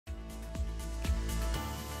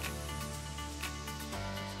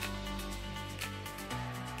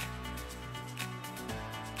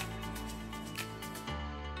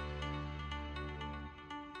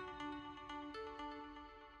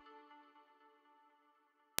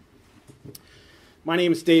My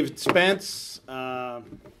name is David Spence. My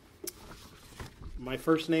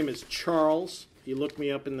first name is Charles. You look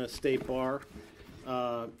me up in the state bar.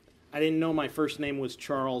 I didn't know my first name was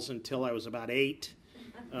Charles until I was about 8.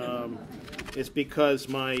 It's because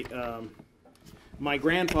my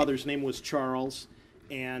grandfather's name was Charles,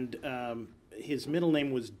 and his middle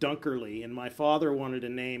name was Dunkerley, and my father wanted to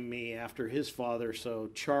name me after his father,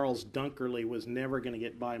 so Charles Dunkerley was never going to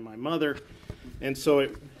get by my mother, and so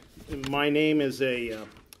my name is a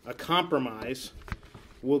compromise.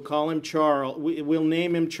 We'll call him Charles. We'll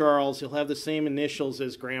name him Charles. He'll have the same initials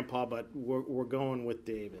as Grandpa, but we're going with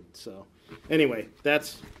David. So anyway,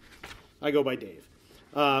 I go by Dave.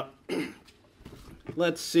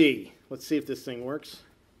 Let's see. Let's see if this thing works.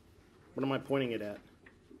 What am I pointing it at?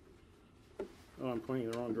 Oh, I'm pointing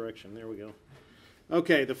in the wrong direction. There we go.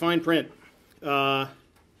 Okay, the fine print.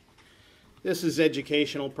 This is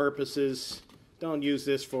educational purposes. Don't use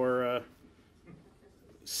this for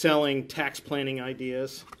selling tax planning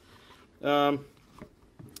ideas. The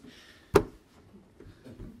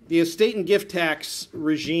estate and gift tax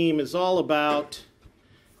regime is all about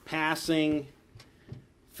passing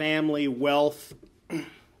family wealth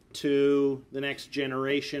to the next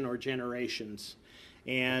generation or generations.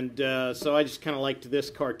 And so I just kind of liked this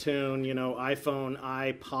cartoon, you know, iPhone,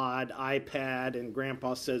 iPod, iPad, and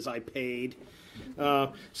Grandpa says I paid.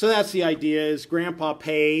 So that's the idea, is Grandpa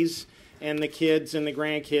pays and the kids and the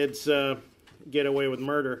grandkids get away with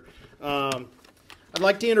murder. I'd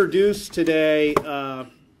like to introduce today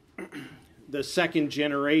the second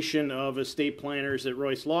generation of estate planners at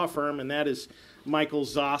Royse Law Firm, and that is Michael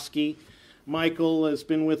Zosky. Michael has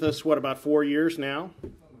been with us, what, about 4 years now?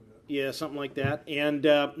 Yeah, something like that. And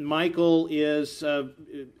Michael is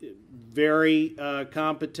very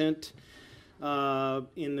competent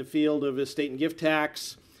in the field of estate and gift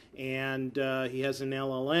tax, and he has an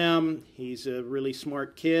LLM. He's a really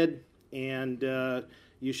smart kid, and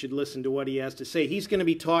you should listen to what he has to say. He's going to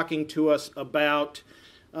be talking to us about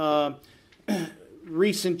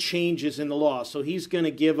recent changes in the law. So he's going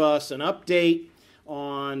to give us an update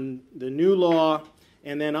on the new law,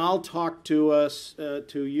 and then I'll talk to us,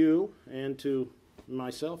 to you, and to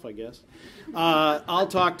myself, I guess. I'll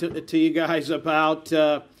talk to you guys about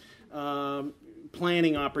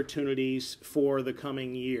planning opportunities for the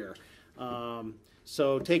coming year.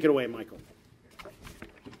 So take it away, Michael.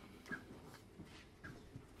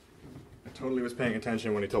 I totally was paying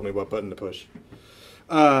attention when he told me what button to push.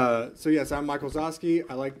 So yes, I'm Michael Zosky.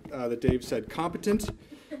 I like that Dave said competent.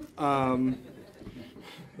 I'm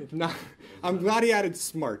glad he added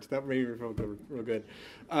smart. That made me feel good, real good.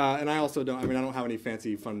 And I also don't have any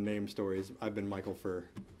fancy fun name stories. I've been Michael for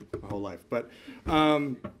my whole life. But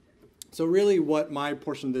so really what my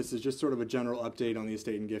portion of this is just sort of a general update on the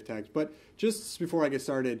estate and gift tax. But just before I get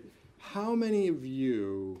started, how many of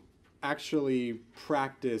you actually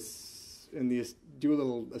practice do a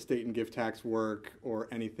little estate and gift tax work or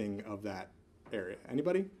anything of that area?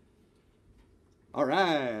 Anybody? All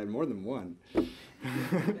right, more than one.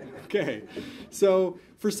 Okay, so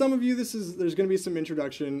for some of you, there's going to be some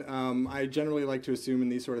introduction. I generally like to assume in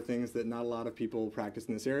these sort of things that not a lot of people practice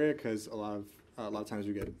in this area because a lot of times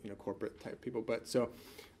we get corporate type people. But so,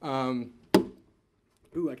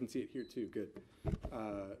 ooh, I can see it here too. Good.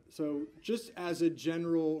 So just as a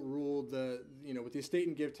general rule, with the estate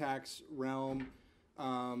and gift tax realm,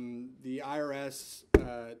 the IRS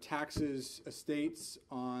taxes estates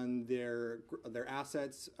on their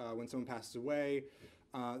assets when someone passes away.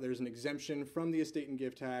 There's an exemption from the estate and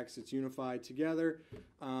gift tax. It's unified together,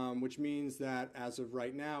 which means that as of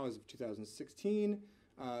right now, as of 2016,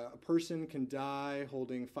 a person can die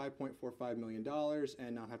holding $5.45 million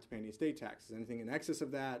and not have to pay any estate taxes. Anything in excess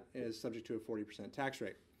of that is subject to a 40% tax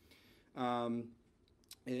rate. A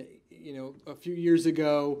few years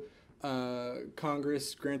ago,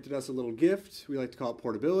 Congress granted us a little gift. We like to call it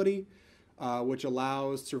portability, which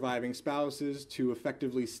allows surviving spouses to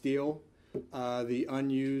effectively steal the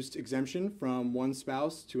unused exemption from one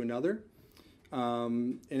spouse to another.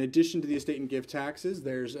 In addition to the estate and gift taxes,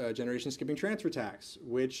 there's a generation skipping transfer tax,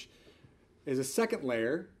 which is a second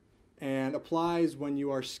layer and applies when you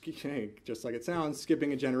are, just like it sounds,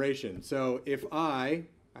 skipping a generation. So if I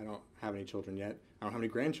don't have any children yet, I don't have any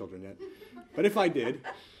grandchildren yet, but if I did,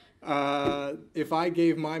 if I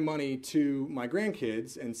gave my money to my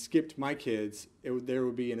grandkids and skipped my kids, there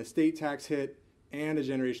would be an estate tax hit and a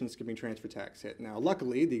generation skipping transfer tax hit. Now,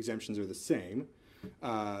 luckily, the exemptions are the same,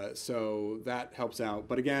 so that helps out.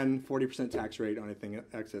 But again, 40% tax rate on anything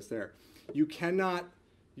excess there. You cannot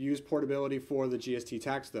use portability for the GST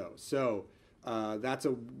tax, though. So that's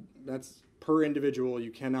per individual.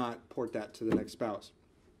 You cannot port that to the next spouse.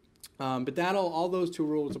 But all those two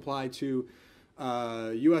rules apply to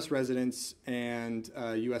U.S. residents and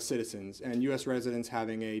U.S. citizens, and U.S. residents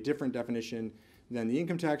having a different definition than the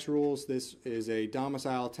income tax rules. This is a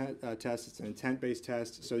domicile test. It's an intent-based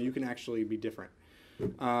test, so you can actually be different.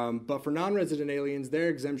 But for non-resident aliens, their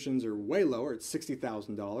exemptions are way lower. It's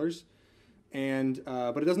 $60,000.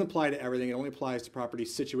 But it doesn't apply to everything. It only applies to property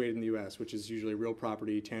situated in the U.S., which is usually real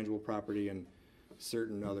property, tangible property, and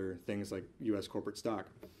certain other things like U.S. corporate stock.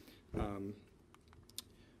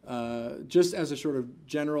 Just as a sort of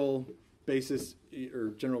general basis or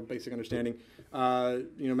general basic understanding,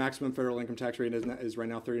 maximum federal income tax rate is right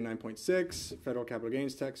now 39.6. Federal capital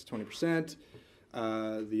gains tax 20%.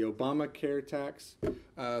 The Obamacare tax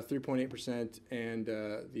 3.8%, and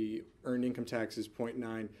the earned income tax is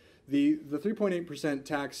 0.9. The 3.8%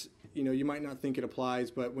 tax, you might not think it applies,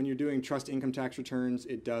 but when you're doing trust income tax returns,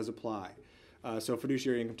 it does apply. So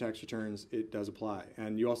fiduciary income tax returns, it does apply.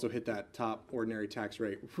 And you also hit that top ordinary tax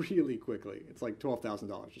rate really quickly. It's like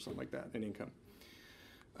 $12,000 or something like that in income.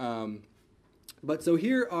 But so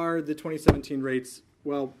here are the 2017 rates.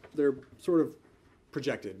 Well, they're sort of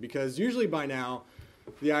projected, because usually by now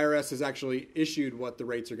the IRS has actually issued what the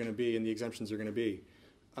rates are going to be and the exemptions are going to be.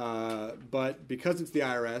 But because it's the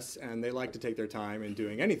IRS and they like to take their time in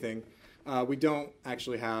doing anything, we don't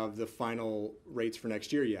actually have the final rates for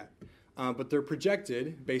next year yet. But they're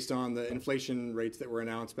projected, based on the inflation rates that were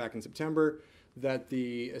announced back in September, that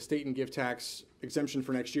the estate and gift tax exemption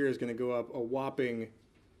for next year is going to go up a whopping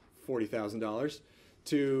 $40,000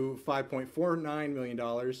 to $5.49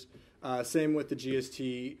 million. Same with the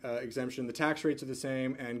GST exemption. The tax rates are the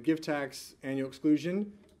same, and gift tax annual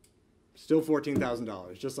exclusion, still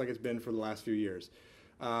 $14,000, just like it's been for the last few years.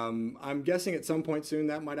 I'm guessing at some point soon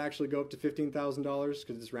that might actually go up to $15,000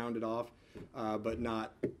 because it's rounded off, but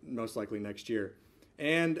not most likely next year.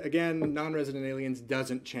 And again, non-resident aliens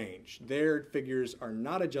doesn't change. Their figures are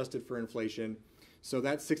not adjusted for inflation, so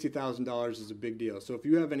that $60,000 is a big deal. So if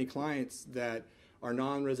you have any clients that are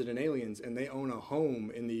non-resident aliens and they own a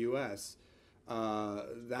home in the U.S.,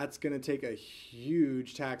 that's going to take a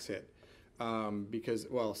huge tax hit. Because,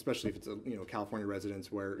 well, especially if it's a California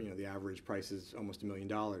residence where the average price is almost $1 million,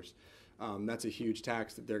 that's a huge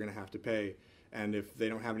tax that they're going to have to pay. And if they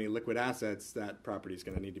don't have any liquid assets, that property is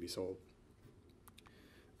going to need to be sold.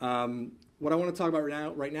 What I want to talk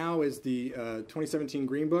about right now is the 2017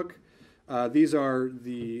 Green Book. These are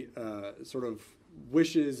the sort of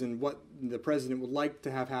wishes and what the president would like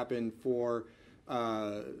to have happen for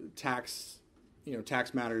tax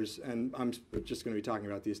matters, and I'm just going to be talking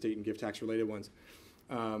about the estate and gift tax related ones.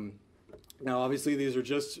 Now, obviously, these are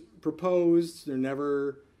just proposed. They're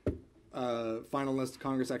never final unless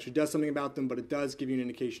Congress actually does something about them, but it does give you an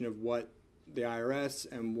indication of what the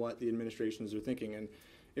IRS and what the administrations are thinking. And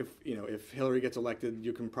if Hillary gets elected,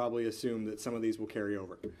 you can probably assume that some of these will carry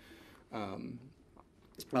over.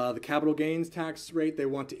 The capital gains tax rate they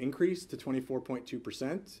want to increase to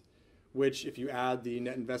 24.2%. which, if you add the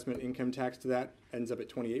net investment income tax to that, ends up at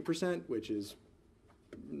 28%, which is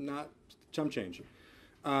not chump change.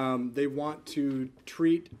 They want to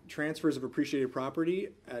treat transfers of appreciated property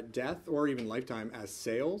at death or even lifetime as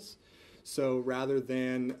sales. So rather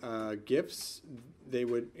than gifts,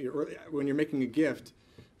 when you're making a gift,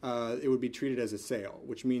 it would be treated as a sale,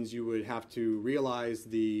 which means you would have to realize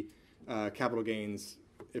the capital gains,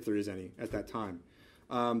 if there is any, at that time.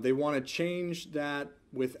 They want to change that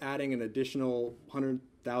with adding an additional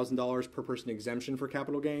 $100,000 per person exemption for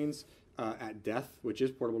capital gains at death, which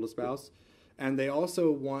is portable to spouse. And they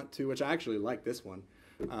also want to, which I actually like this one,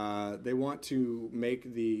 they want to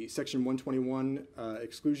make the Section 121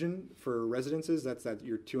 exclusion for residences. That's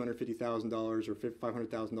your $250,000 or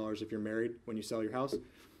 $500,000 if you're married when you sell your house.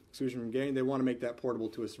 Exclusion from gain. They want to make that portable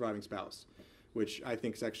to a surviving spouse, which I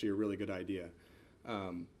think is actually a really good idea.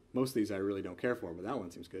 Most of these I really don't care for, but that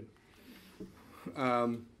one seems good.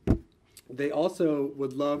 They also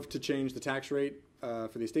would love to change the tax rate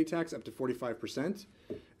for the estate tax up to 45%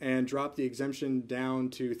 and drop the exemption down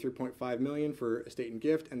to $3.5 million for estate and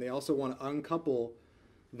gift. And they also want to uncouple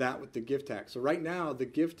that with the gift tax. So right now, the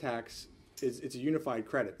gift tax it's a unified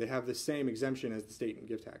credit. They have the same exemption as the estate and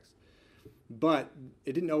gift tax. But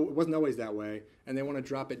it wasn't always that way, and they want to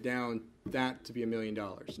drop it down that to be $1 million,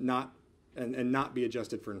 and not be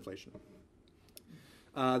adjusted for inflation.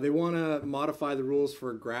 They want to modify the rules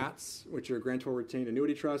for GRATs, which are grantor retained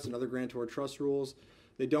annuity trusts, and other grantor trust rules.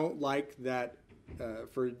 They don't like that.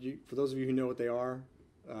 For those of you who know what they are,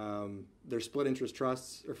 they're split interest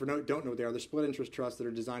trusts. Or don't know what they are, they're split interest trusts that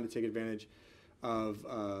are designed to take advantage of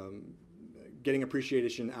getting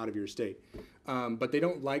appreciation out of your estate. But they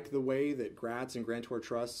don't like the way that GRATs and grantor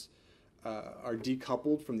trusts are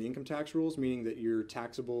decoupled from the income tax rules, meaning that you're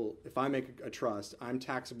taxable. If I make a trust, I'm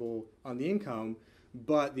taxable on the income,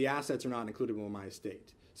 but the assets are not included in my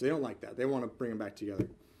estate. So they don't like that. They want to bring them back together.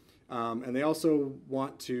 And they also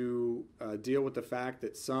want to deal with the fact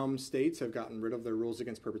that some states have gotten rid of their rules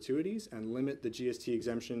against perpetuities and limit the GST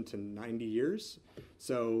exemption to 90 years.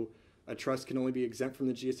 So a trust can only be exempt from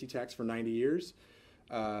the GST tax for 90 years,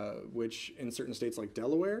 which in certain states like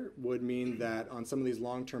Delaware would mean that on some of these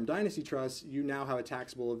long-term dynasty trusts, you now have a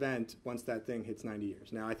taxable event once that thing hits 90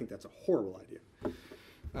 years. Now, I think that's a horrible idea,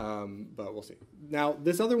 but we'll see. Now,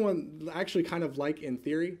 this other one, actually kind of like in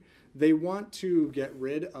theory, they want to get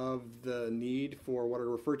rid of the need for what are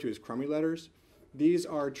referred to as crummy letters. These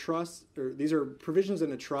are trusts, or these are provisions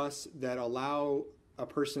in a trust that allow a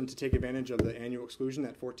person to take advantage of the annual exclusion,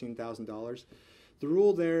 that $14,000. The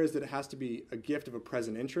rule there is that it has to be a gift of a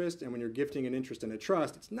present interest, and when you're gifting an interest in a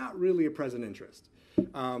trust, it's not really a present interest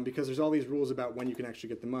because there's all these rules about when you can actually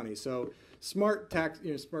get the money. So smart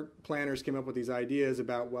planners came up with these ideas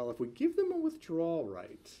about, well, if we give them a withdrawal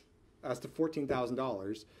right as to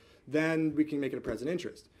 $14,000, then we can make it a present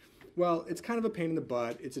interest. Well, it's kind of a pain in the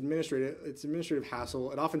butt. It's administrative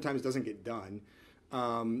hassle. It oftentimes doesn't get done.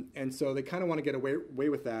 And so they kind of want to get away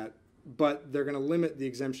with that, but they're going to limit the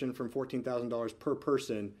exemption from $14,000 per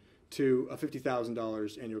person to a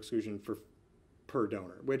 $50,000 annual exclusion per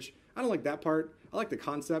donor, which I don't like that part. I like the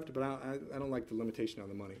concept, but I don't like the limitation on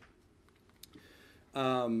the money.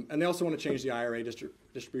 And they also want to change the IRA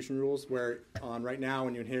distribution rules, where right now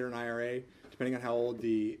when you inherit an IRA, depending on how old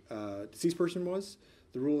the deceased person was,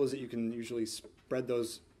 the rule is that you can usually spread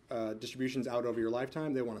those distributions out over your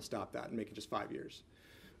lifetime. They want to stop that and make it just 5 years,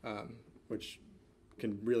 which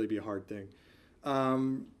can really be a hard thing.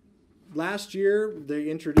 Last year,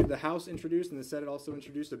 the House introduced, and the Senate also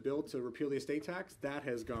introduced a bill to repeal the estate tax. That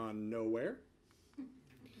has gone nowhere.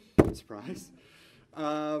 Surprise.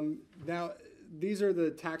 Now, these are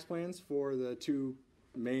the tax plans for the two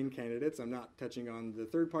main candidates. I'm not touching on the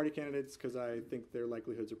third-party candidates because I think their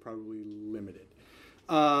likelihoods are probably limited.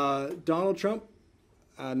 Donald Trump,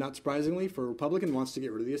 not surprisingly, for a Republican, wants to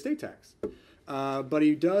get rid of the estate tax. But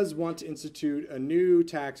he does want to institute a new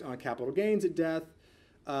tax on capital gains at death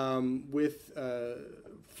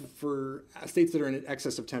for estates that are in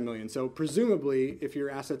excess of $10 million. So presumably, if your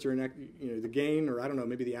assets are in the gain, or I don't know,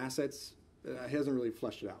 maybe the assets, he hasn't really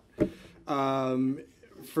fleshed it out.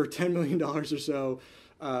 For $10 million or so,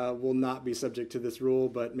 will not be subject to this rule,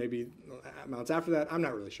 but maybe amounts after that, I'm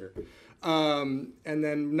not really sure. And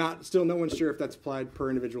then no one's sure if that's applied per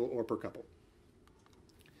individual or per couple.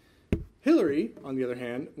 Hillary, on the other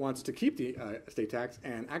hand, wants to keep the estate tax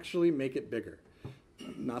and actually make it bigger.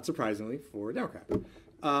 Not surprisingly for a Democrat.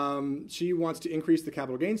 She wants to increase the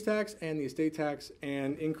capital gains tax and the estate tax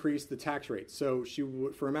and increase the tax rate. So she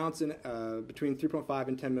would, for amounts in between $3.5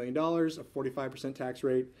 and $10 million, a 45% tax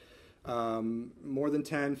rate. More than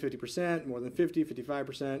 10, 50%, more than 50,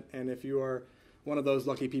 55%. And if you are one of those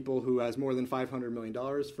lucky people who has more than $500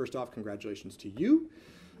 million, first off, congratulations to you.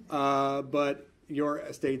 But your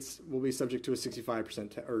estates will be subject to a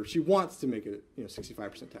 65%, or she wants to make it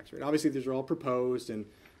 65% tax rate. Obviously, these are all proposed, and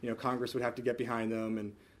Congress would have to get behind them,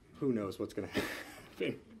 and who knows what's going to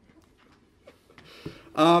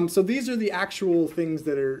happen. So these are the actual things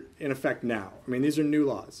that are in effect now. I mean, these are new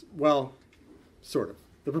laws. Well, sort of.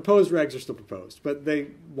 The proposed regs are still proposed, but they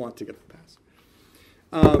want to get them passed.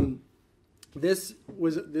 This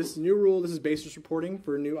new rule. This is basis reporting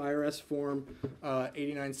for new IRS Form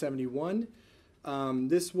 8971.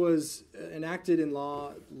 This was enacted in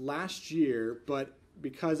law last year, but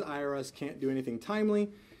because IRS can't do anything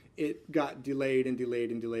timely, it got delayed and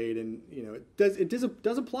delayed and delayed. And it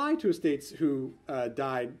does apply to estates who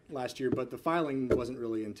died last year, but the filing wasn't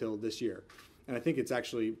really until this year, and I think it's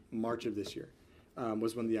actually March of this year.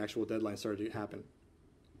 Was when the actual deadline started to happen.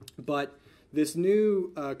 But this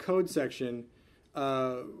new code section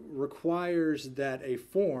requires that a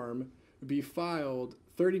form be filed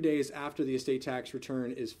 30 days after the estate tax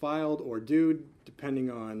return is filed or due,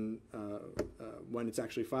 depending on when it's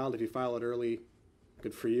actually filed. If you file it early,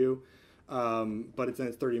 good for you. But it's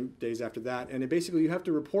 30 days after that. And basically you have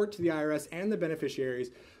to report to the IRS and the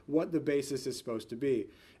beneficiaries what the basis is supposed to be.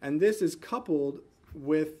 And this is coupled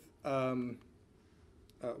with...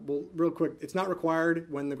 well, real quick, it's not required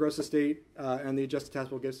when the gross estate and the adjusted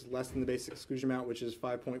taxable gifts is less than the basic exclusion amount, which is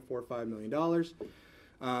 $5.45 million.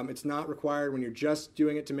 It's not required when you're just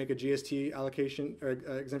doing it to make a GST allocation or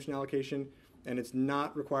exemption allocation, and it's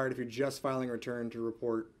not required if you're just filing a return to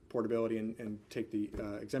report portability and take the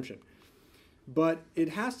exemption. But it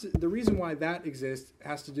has to. The reason why that exists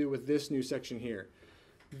has to do with this new section here.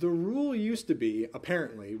 The rule used to be,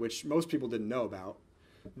 apparently, which most people didn't know about,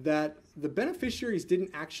 that the beneficiaries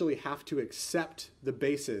didn't actually have to accept the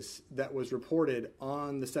basis that was reported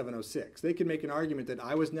on the 706. They could make an argument that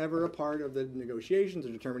I was never a part of the negotiations or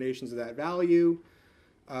determinations of that value,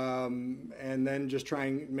 and then just try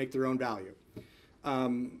and make their own value.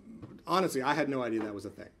 Honestly, I had no idea that was a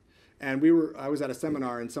thing. And I was at a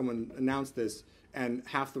seminar and someone announced this, and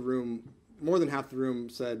more than half the room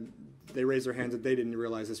said they raised their hands that they didn't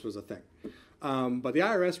realize this was a thing. But the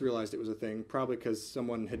IRS realized it was a thing, probably because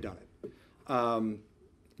someone had done it.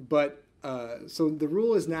 So the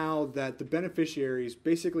rule is now that the beneficiaries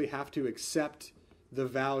basically have to accept the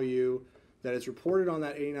value that is reported on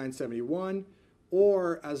that 8971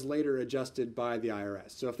 or as later adjusted by the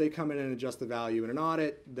IRS. So if they come in and adjust the value in an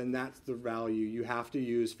audit, then that's the value you have to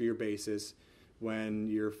use for your basis when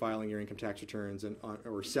you're filing your income tax returns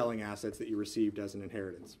or selling assets that you received as an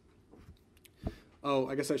inheritance. Oh,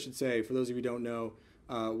 I guess I should say, for those of you who don't know,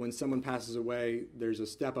 when someone passes away, there's a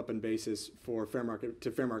step up in basis for fair market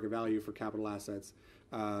value for capital assets.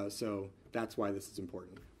 So that's why this is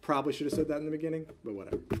important. Probably should have said that in the beginning, but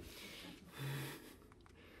whatever.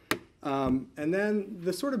 And then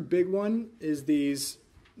the sort of big one is these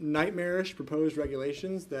nightmarish proposed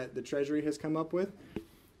regulations that the Treasury has come up with.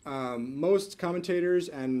 Most commentators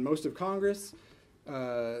and most of Congress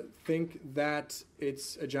think that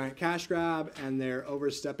it's a giant cash grab and they're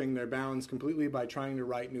overstepping their bounds completely by trying to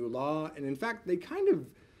write new law. And in fact, they kind of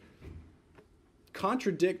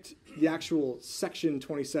contradict the actual Section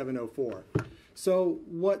 2704. So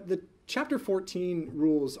what the Chapter 14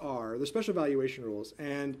 rules are, the special valuation rules,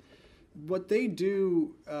 and what they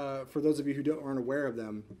do, for those of you who aren't aware of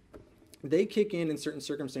them, they kick in certain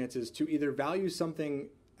circumstances to either value something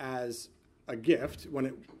as a gift when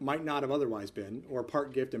it might not have otherwise been, or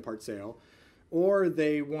part gift and part sale, or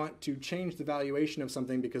they want to change the valuation of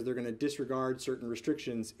something because they're going to disregard certain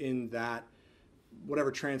restrictions in that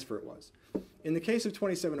whatever transfer it was. In the case of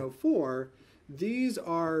 2704, these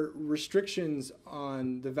are restrictions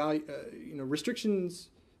on the value, restrictions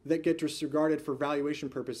that get disregarded for valuation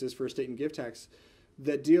purposes for estate and gift tax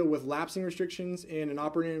that deal with lapsing restrictions in an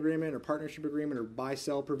operating agreement or partnership agreement or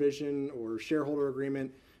buy-sell provision or shareholder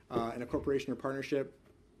agreement in a corporation or partnership.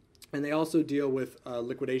 And they also deal with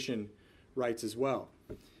liquidation rights as well.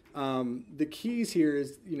 The keys here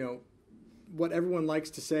is, what everyone likes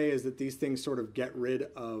to say is that these things sort of get rid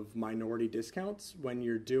of minority discounts when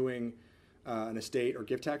you're doing an estate or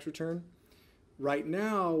gift tax return. Right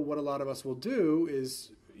now, what a lot of us will do is,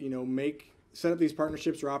 set up these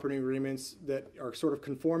partnerships or operating agreements that are sort of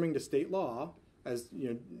conforming to state law, as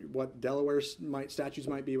what Delaware statutes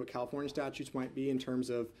might be, what California statutes might be in terms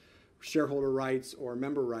of shareholder rights or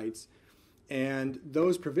member rights. And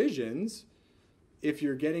those provisions, if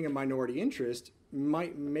you're getting a minority interest,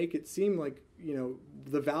 might make it seem like,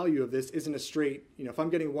 the value of this isn't a straight, if I'm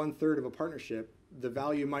getting 1/3 of a partnership, the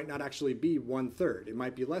value might not actually be 1/3. It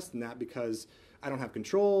might be less than that because I don't have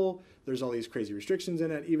control. There's all these crazy restrictions in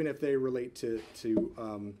it, even if they relate to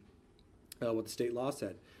what the state law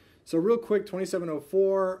said. So real quick,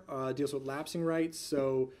 2704 deals with lapsing rights.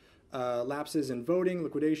 So lapses in voting,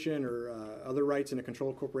 liquidation, or other rights in a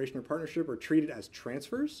controlled corporation or partnership are treated as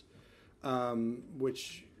transfers,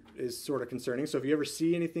 which is sort of concerning. So if you ever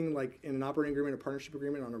see anything like in an operating agreement or partnership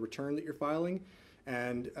agreement on a return that you're filing,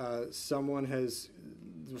 and any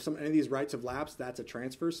of these rights have lapsed, that's a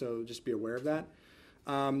transfer, so just be aware of that.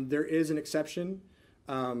 There is an exception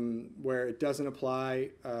where it doesn't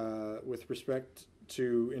apply with respect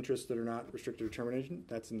to interests that are not restricted or termination.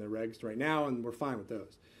 That's in the regs right now, and we're fine with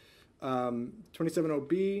those.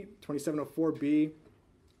 270B, 2704B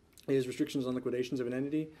is restrictions on liquidations of an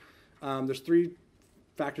entity. There's 3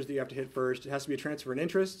 factors that you have to hit first. It has to be a transfer of an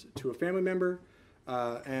interest to a family member,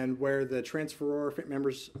 and where the transferor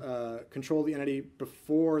members control the entity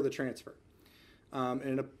before the transfer.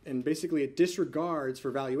 And basically it disregards, for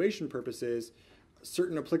valuation purposes,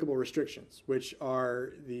 certain applicable restrictions, which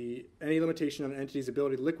are any limitation on an entity's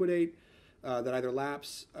ability to liquidate that either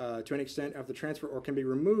lapse to an extent of the transfer or can be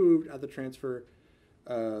removed at the transfer.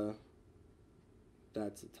 That's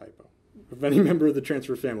a typo. Of any member of the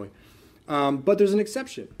transfer family. But there's an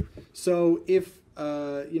exception. So if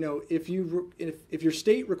your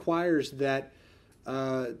state requires that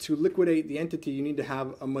to liquidate the entity, you need to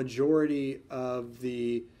have a majority of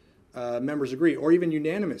the members agree, or even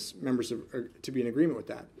unanimous members to be in agreement with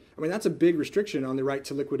that. I mean, that's a big restriction on the right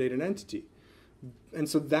to liquidate an entity. And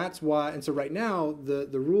so that's why, and so right now,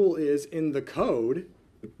 the rule is in the code,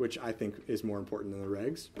 which I think is more important than the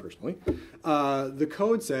regs, personally. The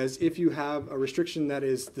code says if you have a restriction that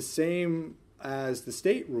is the same as the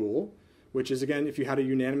state rule, which is, again, if you had a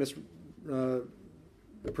unanimous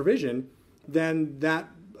provision, then that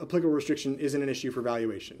applicable restriction isn't an issue for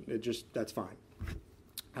valuation. That's fine.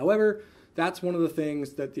 However, that's one of the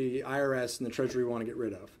things that the IRS and the Treasury want to get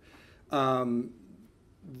rid of.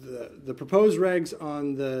 The proposed regs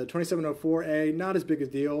on the 2704A, not as big a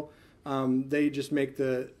deal. They just make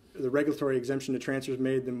the regulatory exemption to transfers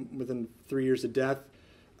made them within 3 years of death.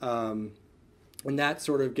 And that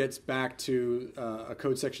sort of gets back to a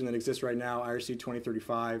code section that exists right now, IRC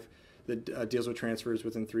 2035, that deals with transfers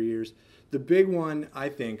within 3 years. The big one, I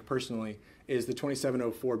think, personally, is the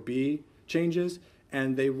 2704B changes,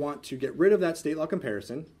 and they want to get rid of that state law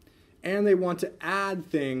comparison, and they want to add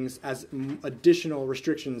things as additional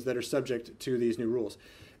restrictions that are subject to these new rules.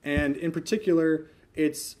 And in particular,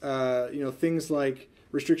 it's things like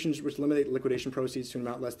restrictions which limit liquidation proceeds to an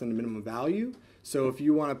amount less than the minimum value. So if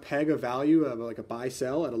you want to peg a value of like a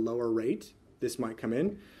buy-sell at a lower rate, this might come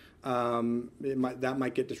in. That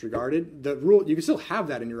might get disregarded. The rule, you can still have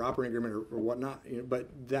that in your operating agreement or whatnot, but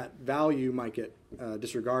that value might get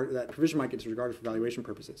disregarded. That provision might get disregarded for valuation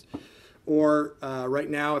purposes. Or right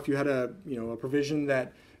now, if you had a provision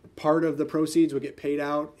that part of the proceeds would get paid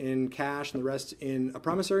out in cash and the rest in a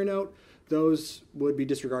promissory note, those would be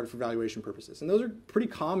disregarded for valuation purposes. And those are pretty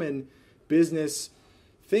common business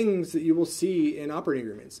things that you will see in operating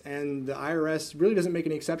agreements. And the IRS really doesn't make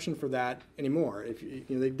any exception for that anymore.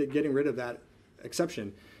 They're getting rid of that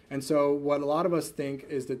exception. And so what a lot of us think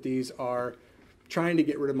is that these are trying to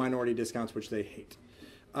get rid of minority discounts, which they hate.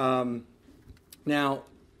 Now,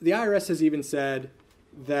 the IRS has even said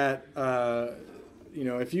that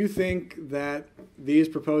if you think that these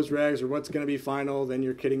proposed regs are what's going to be final, then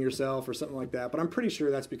you're kidding yourself or something like that. But I'm pretty sure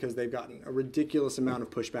that's because they've gotten a ridiculous amount of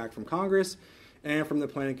pushback from Congress and from the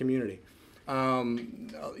planning community.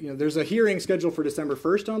 There's a hearing scheduled for December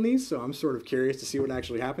 1st on these, so I'm sort of curious to see what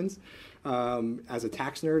actually happens. As a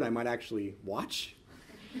tax nerd, I might actually watch.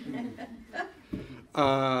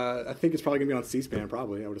 I think it's probably going to be on C-SPAN,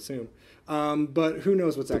 probably, I would assume. But who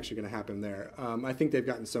knows what's actually going to happen there. I think they've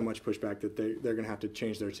gotten so much pushback that they're going to have to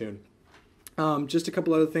change their tune. Just a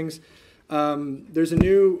couple other things. There's a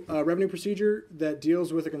new revenue procedure that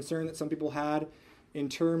deals with a concern that some people had in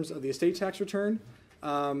terms of the estate tax return.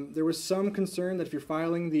 There was some concern that if you're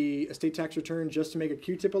filing the estate tax return just to make a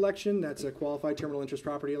Q-tip election, that's a qualified terminal interest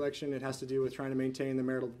property election. It has to do with trying to maintain the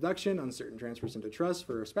marital deduction on certain transfers into trust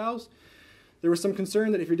for a spouse. There was some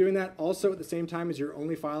concern that if you're doing that also at the same time as you're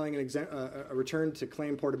only filing a return to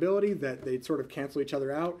claim portability, that they'd sort of cancel each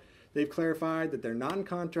other out. They've clarified that they're not in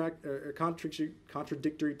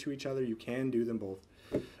contradictory to each other. You can do them both.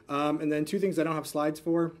 And then two things I don't have slides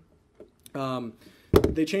for.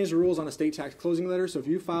 They changed the rules on estate tax closing letter. So if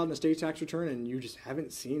you filed an estate tax return and you just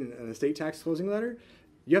haven't seen an estate tax closing letter,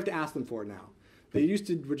 you have to ask them for it now. They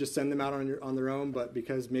would just send them out on their own, but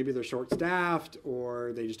because maybe they're short-staffed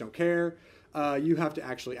or they just don't care, you have to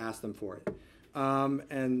actually ask them for it.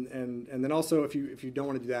 And then also, if you don't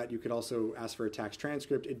want to do that, you could also ask for a tax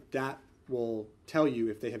transcript. That will tell you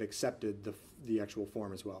if they have accepted the actual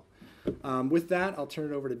form as well. With that, I'll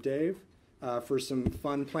turn it over to Dave for some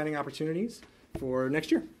fun planning opportunities for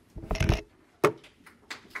next year.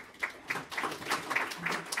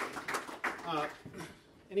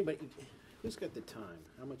 Anybody, who's got the time?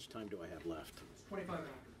 How much time do I have left? 25 after.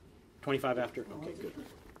 25 after? Okay, good.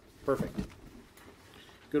 Perfect.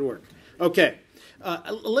 Good work. Okay,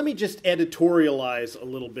 let me just editorialize a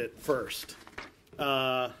little bit first.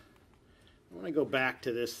 I want to go back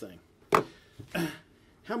to this thing.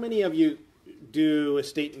 How many of you do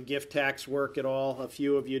estate and gift tax work at all? A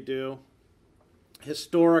few of you do.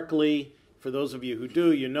 Historically, for those of you who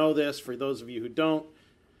do, you know this. For those of you who don't,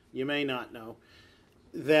 you may not know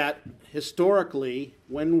that historically,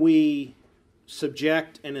 when we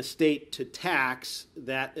subject an estate to tax,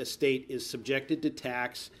 that estate is subjected to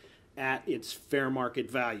tax at its fair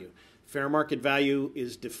market value. Fair market value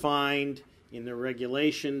is defined in the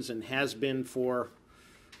regulations and has been for,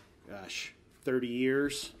 30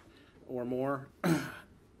 years or more,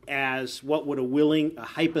 as what would a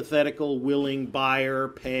hypothetical willing buyer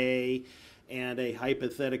pay and a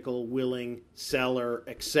hypothetical willing seller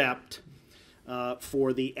accept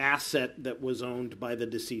for the asset that was owned by the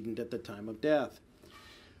decedent at the time of death.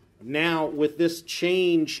 Now, with this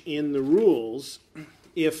change in the rules,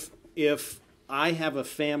 if I have a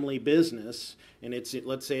family business, and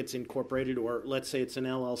let's say it's incorporated, or let's say it's an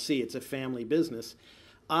LLC, it's a family business,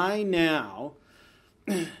 I now,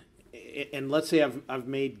 and let's say I've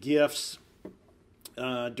made gifts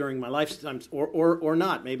during my lifetime, or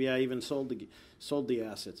not, maybe I even sold the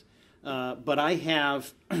assets, but I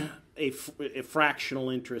have a fractional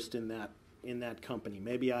interest in in that company.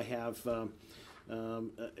 Maybe I have a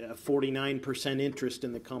 49% interest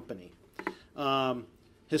in the company.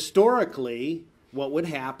 Historically, what would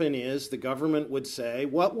happen is the government would say,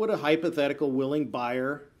 what would a hypothetical willing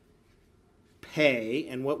buyer pay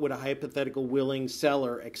and what would a hypothetical willing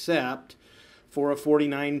seller accept for a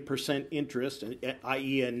 49% interest,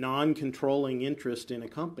 i.e. a non-controlling interest in a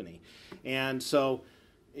company? And so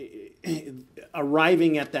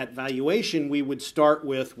arriving at that valuation, we would start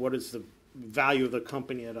with what is the value of the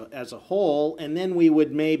company as a whole, and then we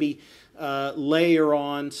would maybe layer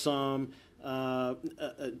on some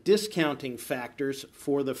discounting factors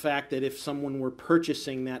for the fact that if someone were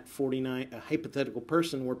purchasing that a hypothetical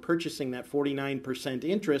person were purchasing that 49%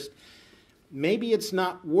 interest, maybe it's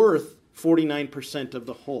not worth 49% of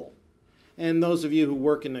the whole. And those of you who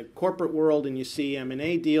work in the corporate world and you see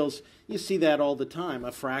M&A deals, you see that all the time.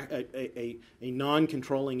 A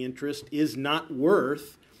non-controlling interest is not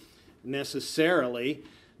worth necessarily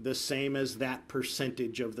the same as that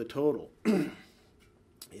percentage of the total.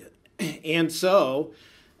 And so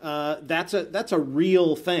that's a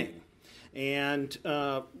real thing. And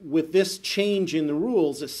with this change in the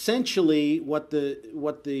rules, essentially what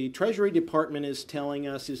the Treasury Department is telling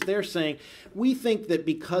us is they're saying, we think that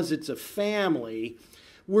because it's a family,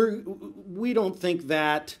 we don't think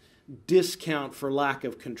that discount for lack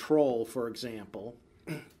of control, for example,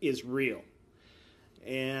 is real.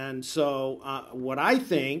 And so what I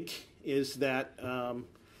think is that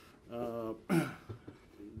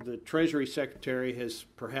the Treasury Secretary has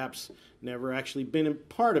perhaps never actually been a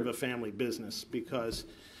part of a family business, because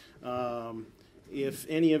if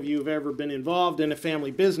any of you have ever been involved in a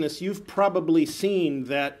family business, you've probably seen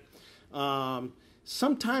that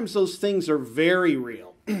sometimes those things are very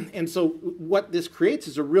real. And so what this creates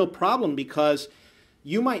is a real problem, because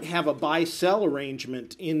you might have a buy-sell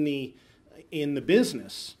arrangement in the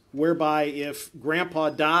business, whereby if Grandpa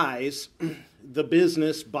dies, the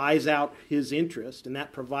business buys out his interest, and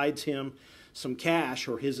that provides him some cash,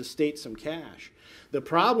 or his estate some cash. The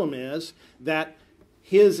problem is that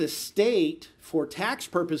his estate, for tax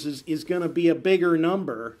purposes, is going to be a bigger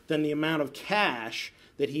number than the amount of cash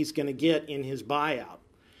that he's going to get in his buyout.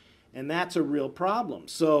 And that's a real problem.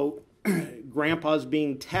 So Grandpa's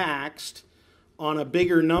being taxed on a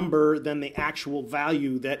bigger number than the actual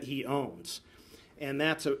value that he owns. And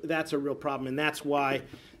that's a real problem, and that's why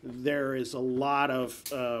there is a lot of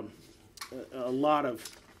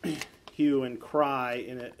hue and cry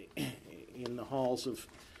in the halls of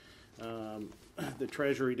the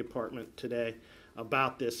Treasury Department today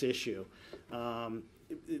about this issue.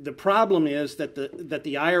 The problem is that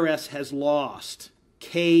the IRS has lost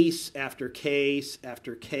case after case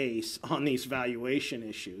after case on these valuation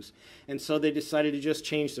issues, and so they decided to just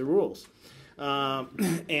change the rules.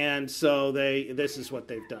 And so this is what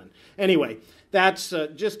they've done. Anyway, that's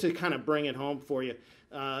just to kind of bring it home for you,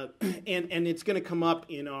 and it's going to come up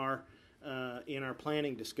in our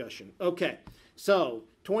planning discussion. Okay, so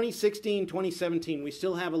 2016, 2017, we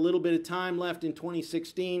still have a little bit of time left in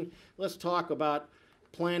 2016. Let's talk about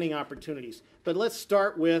planning opportunities. But let's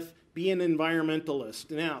start with be an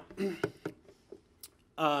environmentalist. Now,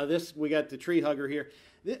 we got the tree hugger here.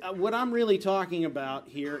 What I'm really talking about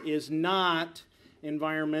here is not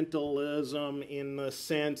environmentalism in the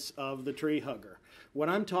sense of the tree hugger. What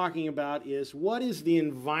I'm talking about is, what is the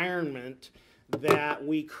environment that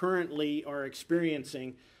we currently are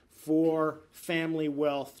experiencing for family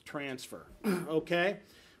wealth transfer? Okay?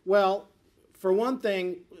 Well, for one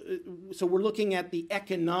thing, so we're looking at the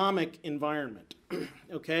economic environment.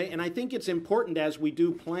 Okay? And I think it's important, as we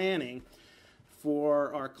do planning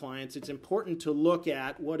for our clients, it's important to look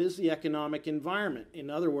at what is the economic environment. In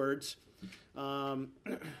other words,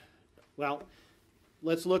 well,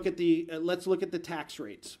 let's look at the tax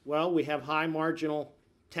rates. Well, we have high marginal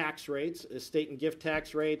tax rates, estate and gift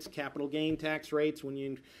tax rates, capital gain tax rates. When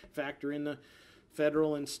you factor in the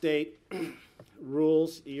federal and state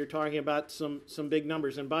rules, you're talking about some big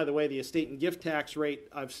numbers. And by the way, the estate and gift tax rate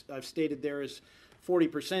I've stated there is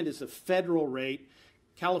 40% is the federal rate.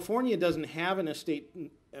 California doesn't have an estate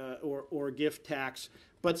or gift tax,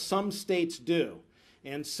 but some states do.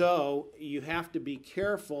 And so you have to be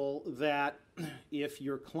careful that if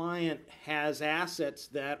your client has assets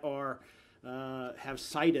that are have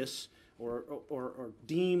situs or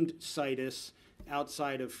deemed situs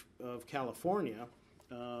outside of California,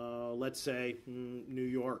 let's say New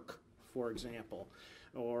York, for example,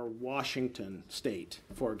 or Washington State,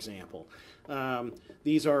 for example.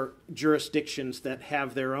 These are jurisdictions that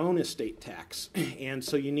have their own estate tax, and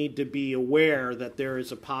so you need to be aware that there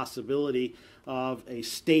is a possibility of a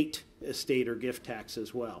state estate or gift tax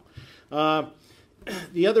as well.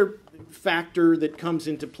 the other factor that comes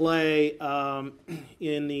into play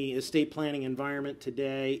in the estate planning environment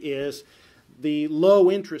today is the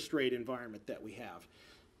low interest rate environment that we have.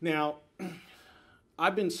 Now,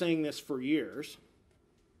 I've been saying this for years.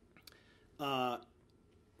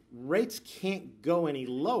 Rates can't go any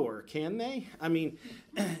lower, can they? I mean,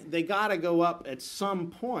 they got to go up at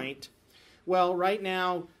some point. Well, right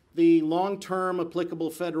now, the long-term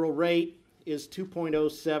applicable federal rate is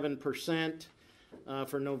 2.07%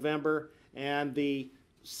 for November, and the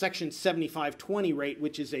Section 7520 rate,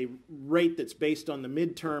 which is a rate that's based on the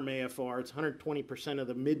midterm AFR, it's 120% of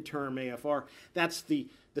the midterm AFR. That's the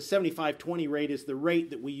 7520 rate is the rate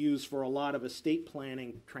that we use for a lot of estate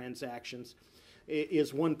planning transactions,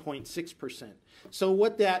 is 1.6%. So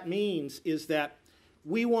what that means is that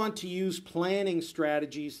we want to use planning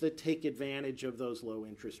strategies that take advantage of those low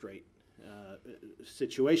interest rate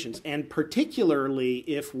situations, and particularly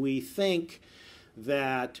if we think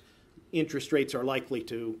that interest rates are likely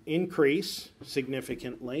to increase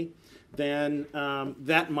significantly, then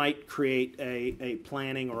that might create a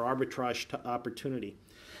planning or arbitrage opportunity.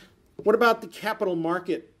 What about the capital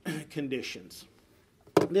market conditions?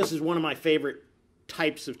 This is one of my favorite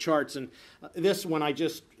types of charts, and this one I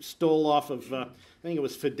just stole off of, I think it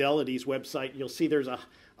was Fidelity's website. You'll see there's a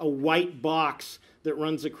white box that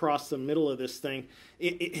runs across the middle of this thing.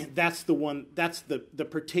 That's the one, that's the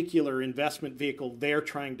particular investment vehicle they're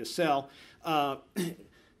trying to sell. The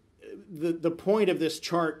point of this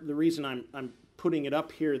chart, the reason I'm putting it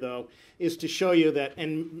up here, though, is to show you that,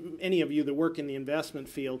 and any of you that work in the investment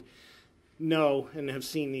field know and have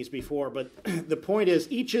seen these before, but the point is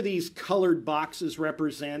each of these colored boxes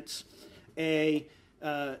represents a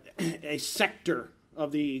sector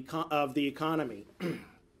of the economy.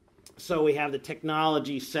 So we have the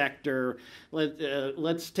technology sector.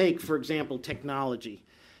 Let's take, for example, technology.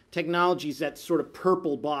 Technology is that sort of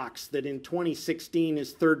purple box that in 2016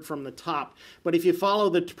 is third from the top. But if you follow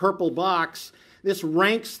the purple box, this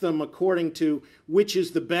ranks them according to which is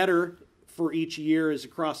the better for each year is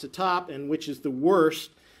across the top and which is the worst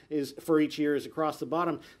is for each year is across the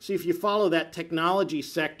bottom. So if you follow that technology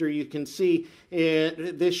sector, you can see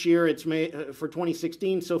this year it's for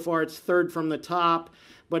 2016 so far it's third from the top.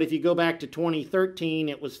 But if you go back to 2013,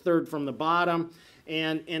 it was third from the bottom,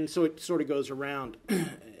 and so it sort of goes around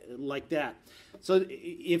like that. So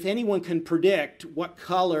if anyone can predict what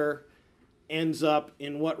color ends up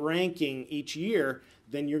in what ranking each year,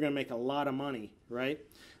 then you're going to make a lot of money, right?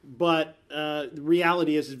 But the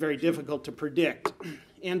reality is it's very difficult to predict.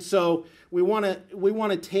 And so we want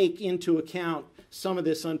to take into account some of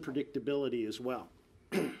this unpredictability as well.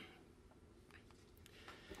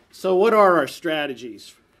 So what are our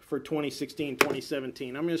strategies for 2016,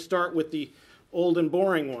 2017? I'm going to start with the old and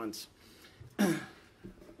boring ones.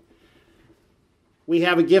 We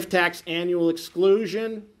have a gift tax annual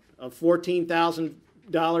exclusion of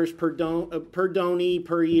 $14,000 per donee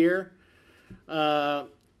per year.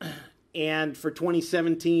 And for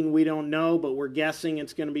 2017, we don't know, but we're guessing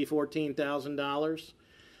it's going to be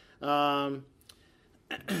 $14,000.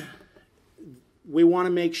 We want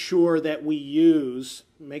to make sure that we use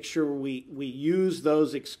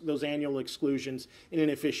those annual exclusions in an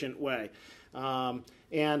efficient way.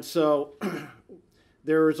 And so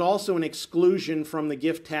there is also an exclusion from the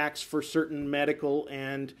gift tax for certain medical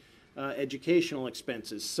and educational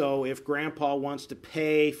expenses. So if Grandpa wants to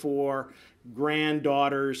pay for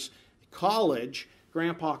granddaughter's college,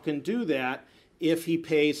 Grandpa can do that if he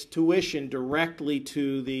pays tuition directly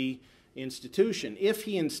to the institution. If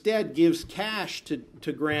he instead gives cash to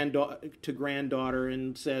granddaughter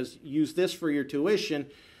and says, use this for your tuition,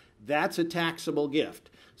 that's a taxable gift.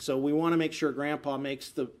 So we want to make sure Grandpa makes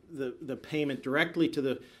the payment directly to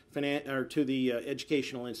the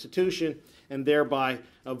educational institution, and thereby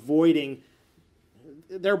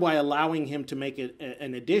allowing him to make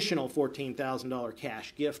an additional $14,000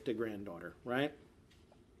 cash gift to granddaughter, right?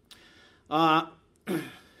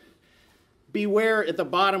 Beware at the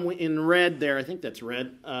bottom in red there, I think that's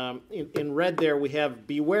red. In red there we have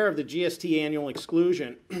beware of the GST annual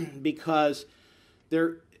exclusion because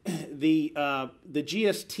the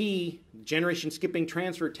GST, generation skipping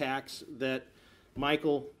transfer tax that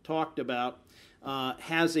Michael talked about,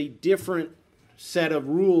 has a different set of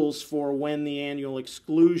rules for when the annual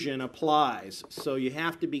exclusion applies. So you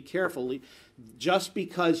have to be careful. Just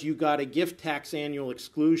because you got a gift tax annual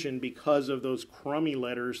exclusion because of those crummy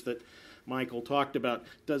letters that Michael talked about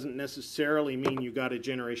doesn't necessarily mean you got a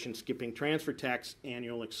generation skipping transfer tax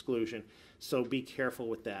annual exclusion. So be careful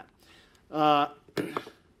with that.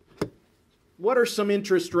 What are some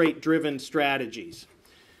interest rate driven strategies?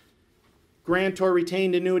 Grantor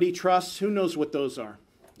retained annuity trusts, who knows what those are?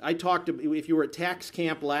 If you were at tax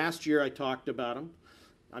camp last year, I talked about them.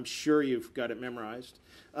 I'm sure you've got it memorized.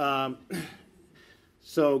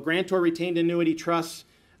 So grantor retained annuity trusts,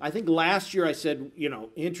 I think last year I said,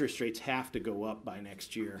 interest rates have to go up by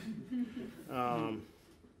next year.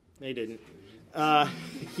 They didn't.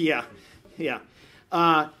 Yeah.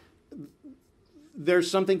 There's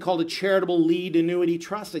something called a charitable lead annuity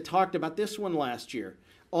trust. I talked about this one last year.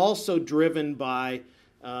 Also driven by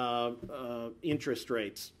interest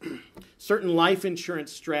rates. Certain life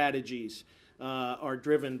insurance strategies are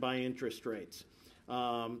driven by interest rates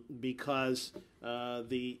because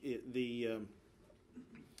the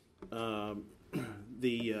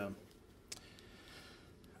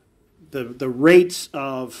rates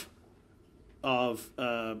of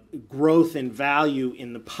growth and value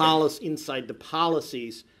in the inside the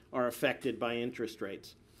policies are affected by interest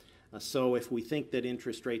rates. So if we think that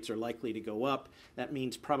interest rates are likely to go up, that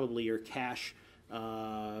means probably your cash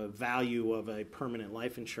value of a permanent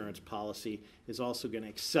life insurance policy is also going to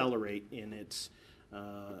accelerate in its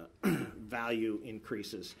value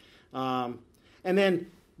increases. And then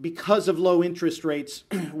because of low interest rates,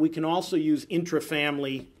 we can also use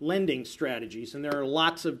intrafamily lending strategies. And there are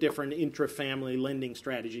lots of different intrafamily lending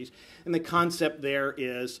strategies. And the concept there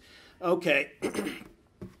is, okay,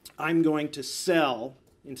 I'm going to sell,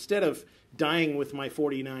 instead of dying with my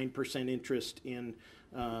 49% interest in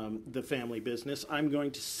the family business, I'm going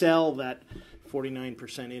to sell that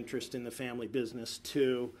 49% interest in the family business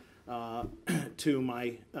to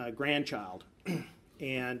my grandchild.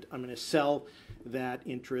 And I'm going to sell that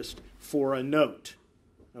interest for a note.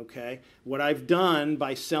 Okay? What I've done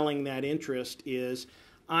by selling that interest is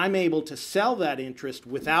I'm able to sell that interest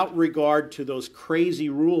without regard to those crazy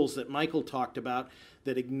rules that Michael talked about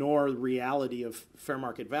that ignore the reality of fair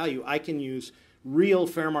market value. I can use real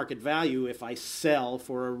fair market value if I sell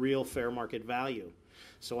for a real fair market value.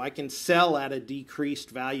 So I can sell at a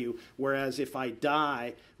decreased value, whereas if I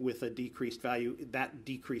die with a decreased value, that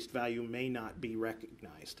decreased value may not be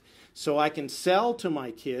recognized. So I can sell to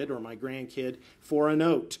my kid or my grandkid for a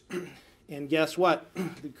note. And guess what?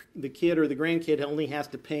 The kid or the grandkid only has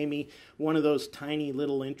to pay me one of those tiny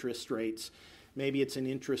little interest rates. Maybe it's an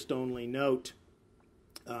interest-only note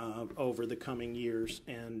over the coming years,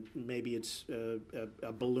 and maybe it's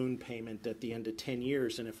a balloon payment at the end of 10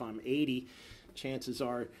 years. And if I'm 80, chances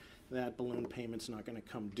are that balloon payment's not going to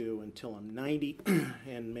come due until I'm 90,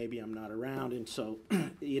 and maybe I'm not around. And so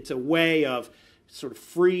it's a way of sort of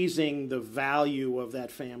freezing the value of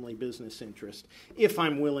that family business interest if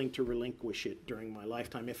I'm willing to relinquish it during my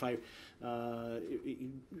lifetime. If I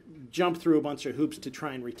jump through a bunch of hoops to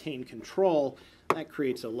try and retain control, that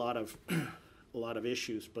creates a lot of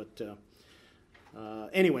issues. But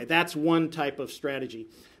anyway, that's one type of strategy.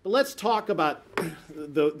 But let's talk about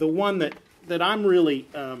the one that I'm really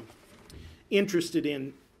interested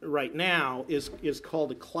in right now is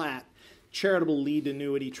called a CLAT, Charitable Lead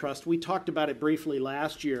Annuity Trust. We talked about it briefly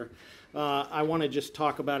last year. I want to just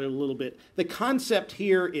talk about it a little bit. The concept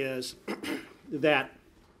here is that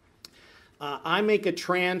I make a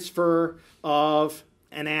transfer of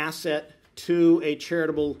an asset to a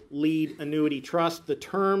charitable lead annuity trust. The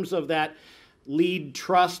terms of that lead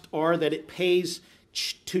trust are that it pays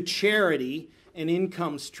to charity an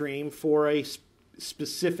income stream for a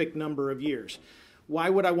specific number of years. Why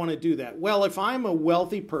would I want to do that? Well, if I'm a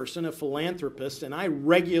wealthy person, a philanthropist, and I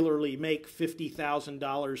regularly make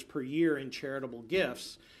 $50,000 per year in charitable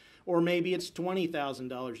gifts, or maybe it's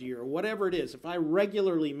 $20,000 a year, or whatever it is, if I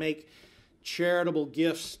regularly make charitable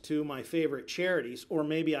gifts to my favorite charities, or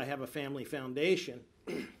maybe I have a family foundation,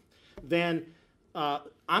 then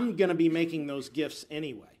I'm going to be making those gifts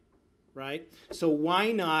anyway, right? So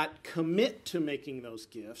why not commit to making those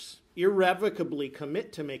gifts, irrevocably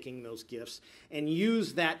commit to making those gifts, and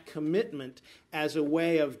use that commitment as a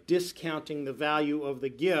way of discounting the value of the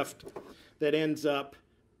gift that ends up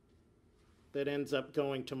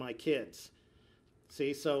going to my kids.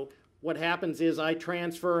 See, so what happens is I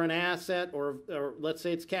transfer an asset, or let's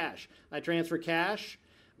say it's cash. I transfer cash,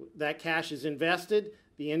 that cash is invested,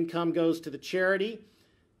 the income goes to the charity,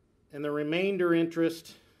 and the remainder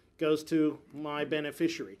interest goes to my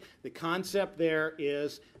beneficiary. The concept there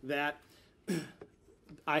is that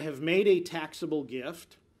I have made a taxable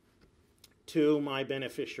gift to my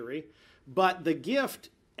beneficiary, but the gift,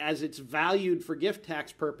 as it's valued for gift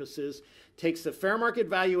tax purposes, takes the fair market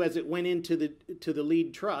value as it went into the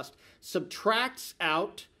lead trust, subtracts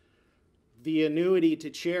out the annuity to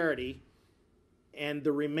charity, and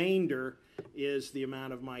the remainder is the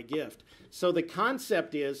amount of my gift. So the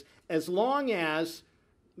concept is, as long as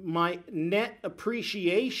my net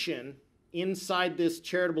appreciation inside this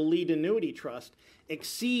charitable lead annuity trust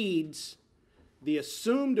exceeds the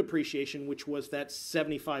assumed appreciation, which was that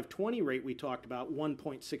 75/20 rate we talked about,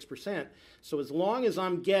 1.6%. So as long as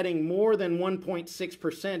I'm getting more than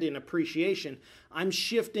 1.6% in appreciation, I'm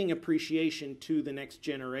shifting appreciation to the next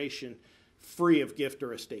generation free of gift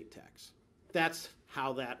or estate tax. That's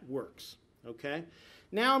how that works, okay?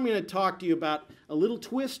 Now I'm going to talk to you about a little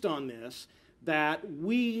twist on this that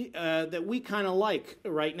we kind of like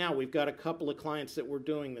right now. We've got a couple of clients that we're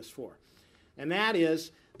doing this for. And that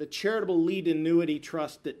is the charitable lead annuity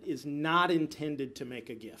trust that is not intended to make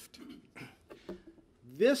a gift.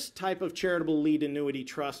 This type of charitable lead annuity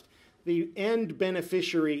trust, the end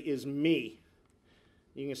beneficiary is me.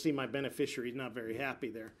 You can see my beneficiary is not very happy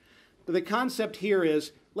there. But the concept here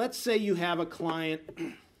is, let's say you have a client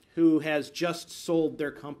who has just sold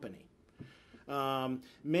their company.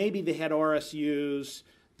 Maybe they had RSUs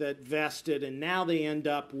that vested, and now they end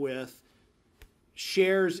up with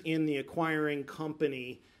shares in the acquiring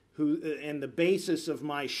company, and the basis of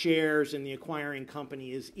my shares in the acquiring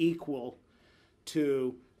company is equal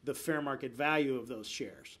to the fair market value of those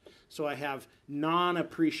shares. So I have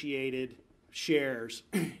non-appreciated shares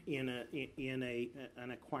in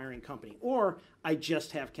an acquiring company, or I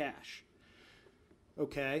just have cash,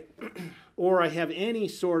 okay? Or I have any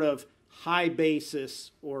sort of high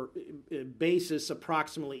basis or basis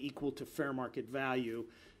approximately equal to fair market value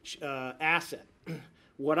asset.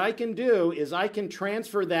 What I can do is I can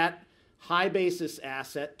transfer that high basis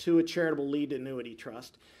asset to a charitable lead annuity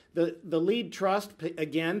trust. The lead trust,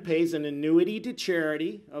 again, pays an annuity to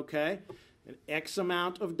charity, okay? An X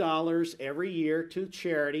amount of dollars every year to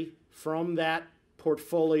charity from that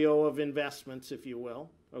portfolio of investments, if you will,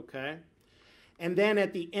 okay? And then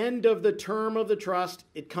at the end of the term of the trust,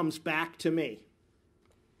 it comes back to me,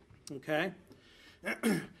 okay?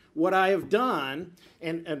 What I have done,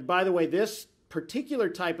 and by the way, this particular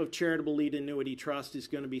type of charitable lead annuity trust is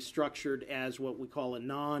going to be structured as what we call a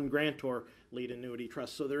non-grantor lead annuity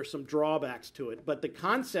trust. So there are some drawbacks to it. But the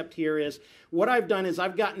concept here is, what I've done is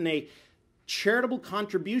I've gotten a charitable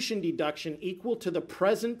contribution deduction equal to the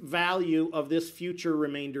present value of this future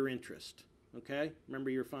remainder interest. Okay? Remember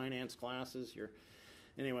your finance classes?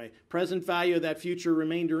 Anyway, present value of that future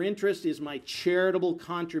remainder interest is my charitable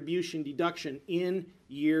contribution deduction in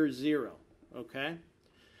year 0. Okay?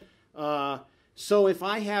 So if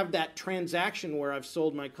I have that transaction where I've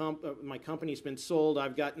sold my company's been sold,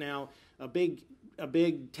 I've got now a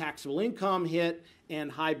big taxable income hit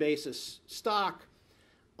and high basis stock,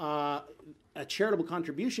 a charitable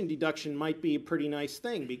contribution deduction might be a pretty nice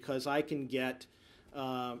thing, because I can get,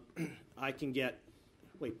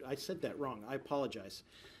 wait, I said that wrong. I apologize.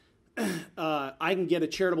 I can get a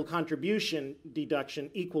charitable contribution deduction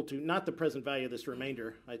equal to, not the present value of this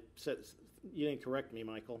remainder. I said, you didn't correct me,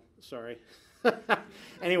 Michael. Sorry.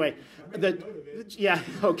 Anyway, yeah,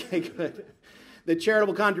 okay, good. The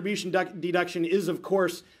charitable contribution deduction is, of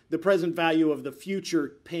course, the present value of the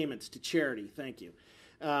future payments to charity. Thank you.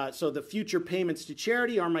 So the future payments to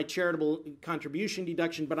charity are my charitable contribution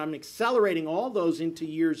deduction, but I'm accelerating all those into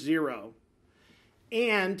year 0,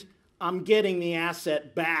 and I'm getting the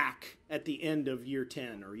asset back at the end of year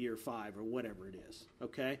 10 or year 5 or whatever it is,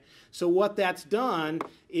 okay? So what that's done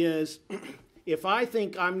is, if I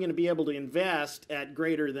think I'm going to be able to invest at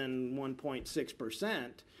greater than 1.6%,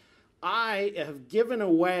 I have given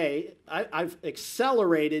away, I've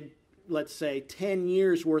accelerated, let's say, 10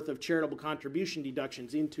 years worth of charitable contribution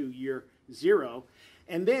deductions into year 0.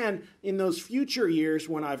 And then in those future years,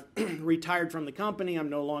 when I've retired from the company, I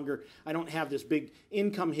don't have this big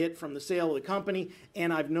income hit from the sale of the company,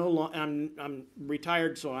 and I'm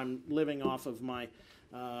retired, so I'm living off of my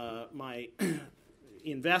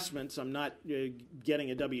investments. I'm not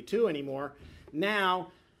getting a W-2 anymore.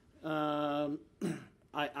 Now,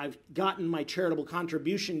 I've gotten my charitable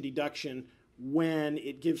contribution deduction when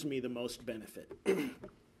it gives me the most benefit.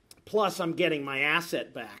 Plus, I'm getting my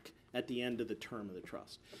asset back at the end of the term of the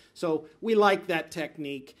trust. So we like that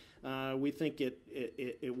technique. We think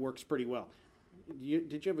it works pretty well.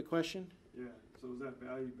 Did you have a question? Yeah. So is that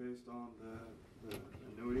value based on the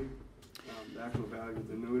annuity, the actual value of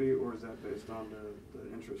the annuity, or is that based on the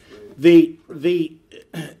interest rate?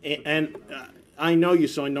 I know you,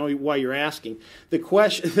 so I know why you're asking. The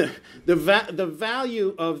question, the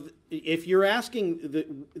value of, if you're asking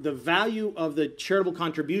the value of the charitable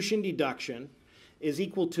contribution deduction is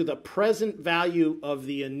equal to the present value of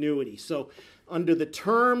the annuity. So under the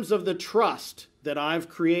terms of the trust that I've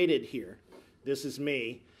created here, this is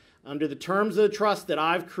me, under the terms of the trust that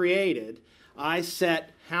I've created, I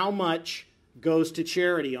set how much goes to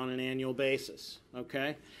charity on an annual basis,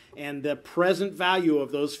 okay? And the present value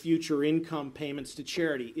of those future income payments to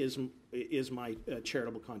charity is my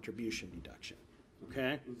charitable contribution deduction,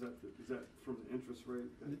 okay? Is that from the interest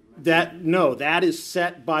rate? No, that is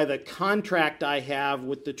set by the contract I have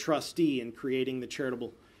with the trustee in creating the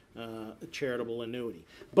charitable annuity.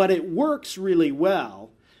 But it works really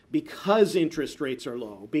well because interest rates are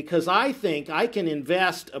low, because I think I can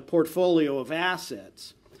invest a portfolio of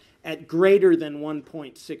assets at greater than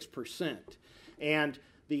 1.6%. And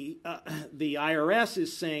the IRS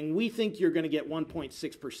is saying, we think you're going to get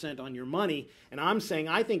 1.6% on your money, and I'm saying,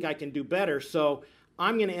 I think I can do better, so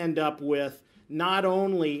I'm going to end up with not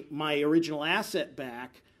only my original asset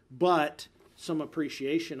back, but some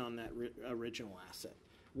appreciation on that original asset,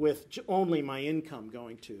 with only my income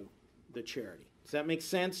going to the charity. Does that make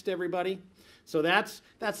sense to everybody? So that's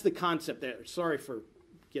the concept there. Sorry for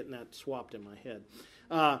getting that swapped in my head.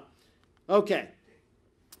 Okay.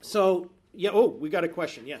 So, yeah, we got a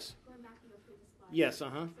question. Yes. Going back to the previous slide. Yes, So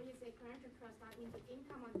you say grantor trust, that means the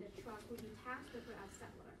income on the trust would be taxable as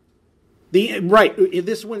settler. Right.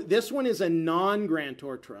 This one is a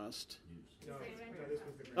non-grantor trust.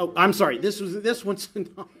 Oh, I'm sorry. This one's a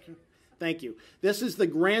thank you. This is the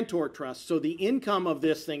grantor trust. So the income of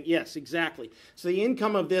this thing, yes, exactly. So the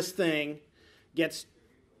income of this thing gets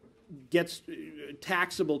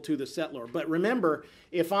taxable to the settlor. But remember,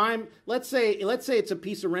 if let's say it's a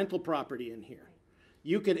piece of rental property in here.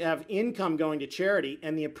 You could have income going to charity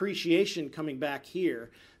and the appreciation coming back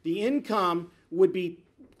here. The income would be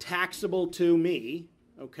taxable to me,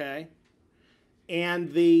 okay?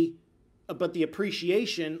 But the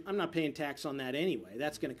appreciation, I'm not paying tax on that anyway.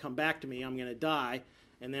 That's going to come back to me. I'm going to die,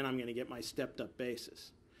 and then I'm going to get my stepped-up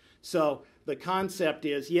basis. So the concept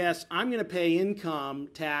is, yes, I'm going to pay income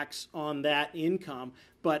tax on that income,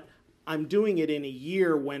 but I'm doing it in a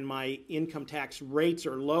year when my income tax rates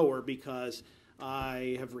are lower because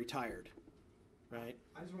I have retired, right?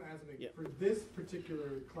 I just want to add something. For this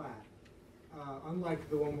particular class, unlike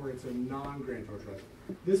the one where it's a non-grantor trust,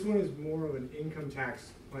 this one is more of an income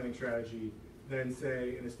tax planning strategy than,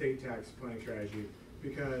 say, an estate tax planning strategy,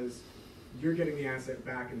 because you're getting the asset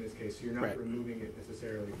back in this case, so you're not removing it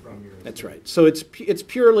necessarily from your estate. That's right. So it's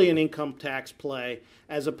purely an income tax play,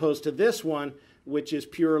 as opposed to this one, which is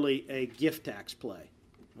purely a gift tax play.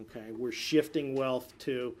 Okay, we're shifting wealth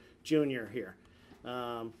to Junior here.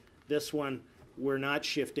 This one, we're not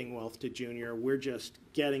shifting wealth to Junior. We're just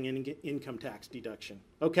getting an income tax deduction.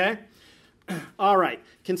 Okay? All right.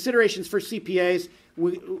 Considerations for CPAs.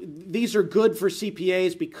 These are good for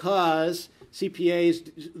CPAs because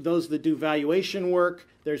CPAs, those that do valuation work,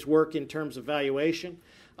 there's work in terms of valuation.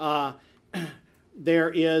 There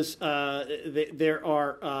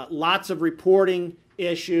are lots of reporting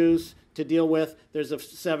issues to deal with. There's a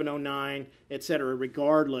 709, et cetera,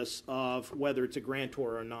 regardless of whether it's a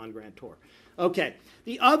grantor or a non-grantor. Okay,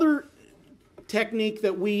 the other technique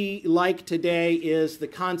that we like today is the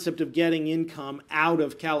concept of getting income out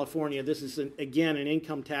of California. This is, again, an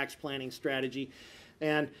income tax planning strategy.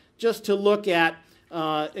 And just to look at,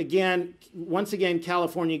 once again,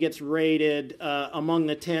 California gets rated among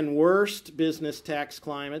the 10 worst business tax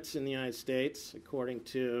climates in the United States, according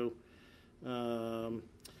to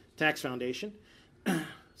Tax Foundation.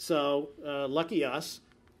 So, lucky us.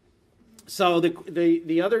 So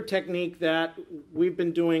the other technique that we've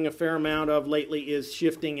been doing a fair amount of lately is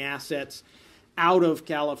shifting assets out of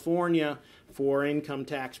California for income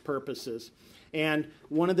tax purposes. And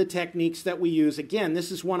one of the techniques that we use, again, this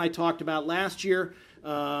is one I talked about last year,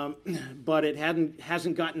 but it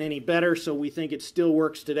hasn't gotten any better, so we think it still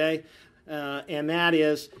works today. And that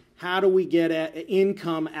is, how do we get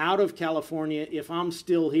income out of California if I'm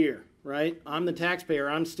still here? Right? I'm the taxpayer.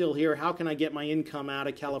 I'm still here. How can I get my income out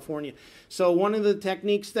of California? So one of the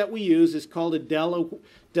techniques that we use is called a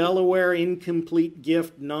Delaware Incomplete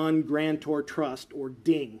Gift Non-Grantor Trust, or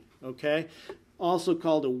DING. Okay? Also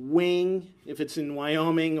called a WING if it's in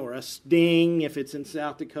Wyoming, or a STING if it's in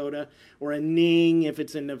South Dakota, or a NING if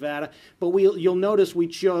it's in Nevada. But you'll notice we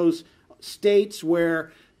chose states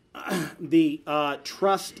where the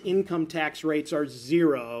trust income tax rates are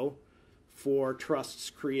 0 for trusts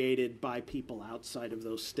created by people outside of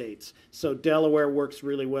those states. So Delaware works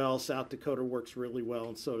really well, South Dakota works really well,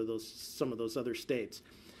 and so do some of those other states.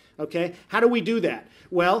 Okay, how do we do that?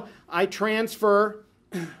 Well, I transfer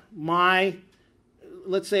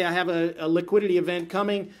let's say I have a liquidity event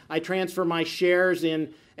coming, I transfer my shares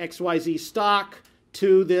in XYZ stock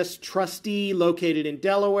to this trustee located in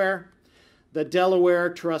Delaware. The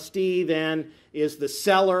Delaware trustee then is the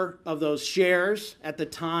seller of those shares at the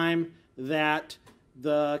time that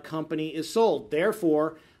the company is sold.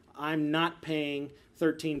 Therefore, I'm not paying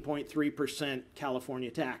 13.3% California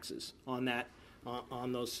taxes on that,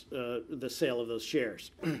 on those the sale of those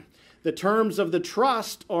shares. The terms of the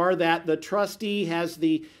trust are that the trustee has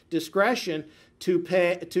the discretion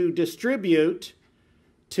to distribute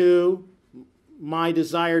to my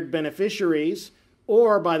desired beneficiaries,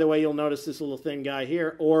 or, by the way, you'll notice this little thin guy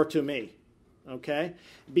here, or to me. Okay?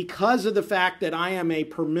 Because of the fact that I am a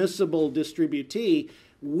permissible distributee,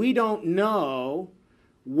 we don't know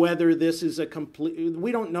whether this is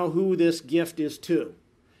we don't know who this gift is to.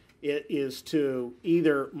 It is to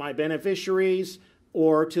either my beneficiaries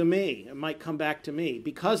or to me. It might come back to me.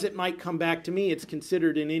 Because it might come back to me, it's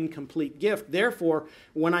considered an incomplete gift. Therefore,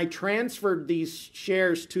 when I transferred these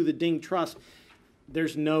shares to the Ding Trust,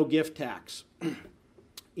 there's no gift tax.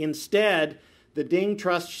 Instead, the Ding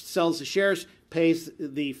Trust sells the shares, pays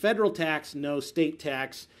the federal tax, no state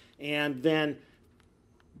tax, and then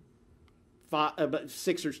about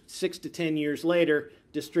 6 to 10 years later,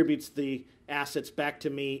 distributes the assets back to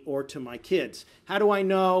me or to my kids. How do I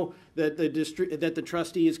know that the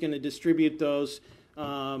trustee is going to distribute those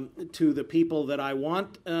to the people that I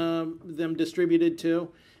want them distributed to?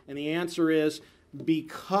 And the answer is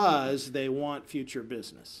because they want future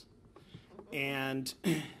business. And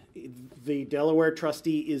the Delaware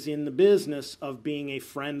trustee is in the business of being a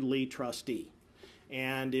friendly trustee.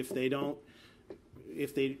 And if they don't,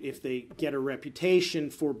 if they get a reputation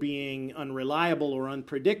for being unreliable or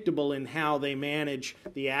unpredictable in how they manage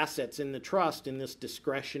the assets in the trust, in this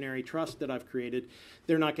discretionary trust that I've created,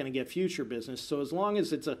 they're not going to get future business. So as long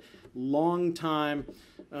as it's a long-time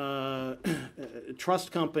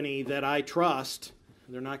trust company that I trust,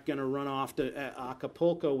 they're not going to run off to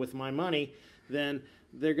Acapulco with my money, then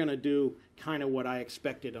they're going to do kind of what I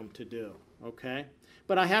expected them to do, okay?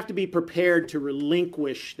 But I have to be prepared to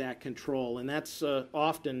relinquish that control, and that's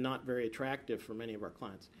often not very attractive for many of our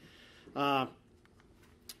clients.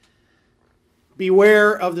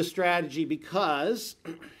 Beware of the strategy because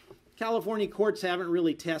California courts haven't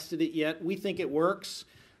really tested it yet. We think it works,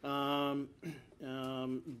 but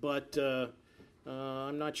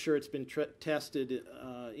I'm not sure it's been tested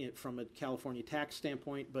from a California tax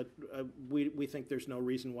standpoint, but we think there's no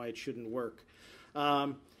reason why it shouldn't work.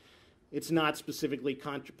 It's not specifically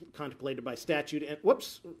contemplated by statute. And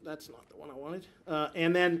whoops, that's not the one I wanted.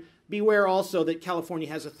 And then beware also that California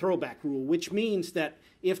has a throwback rule, which means that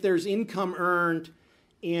if there's income earned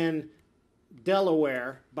in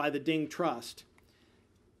Delaware by the Ding Trust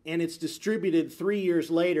and it's distributed 3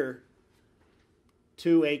 years later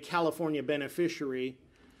to a California beneficiary,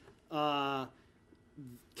 California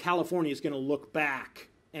is going to look back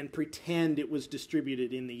and pretend it was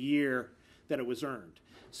distributed in the year that it was earned.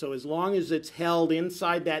 So as long as it's held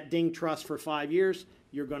inside that Ding Trust for 5 years,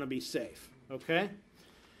 you're going to be safe, okay?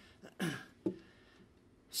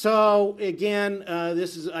 So again,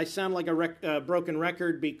 I sound like a broken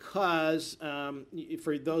record because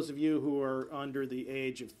for those of you who are under the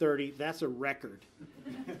age of 30, that's a record.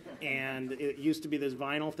 And it used to be this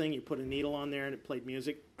vinyl thing. You put a needle on there and it played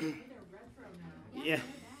music. They're retro now. Yeah.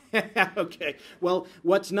 Okay. Well,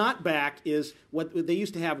 what's not back is what they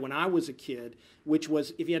used to have when I was a kid, which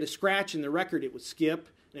was if you had a scratch in the record, it would skip,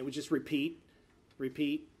 and it would just repeat,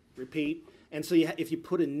 repeat, repeat. And so if you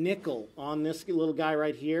put a nickel on this little guy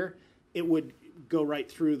right here, it would go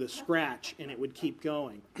right through the scratch, and it would keep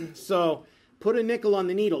going. So put a nickel on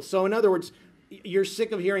the needle. So in other words, you're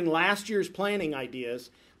sick of hearing last year's planning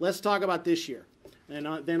ideas. Let's talk about this year.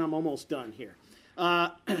 And then I'm almost done here.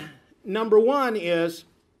 Number one is,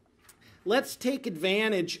 let's take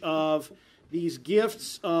advantage of these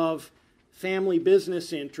gifts of family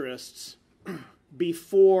business interests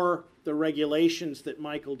before the regulations that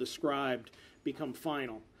Michael described become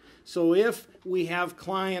final. So if we have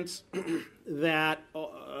clients that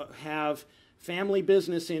have family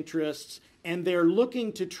business interests and they're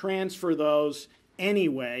looking to transfer those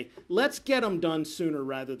anyway, let's get them done sooner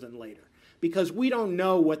rather than later. Because we don't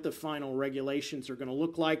know what the final regulations are going to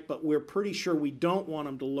look like, but we're pretty sure we don't want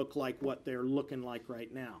them to look like what they're looking like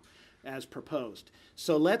right now, as proposed.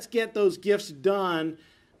 So let's get those gifts done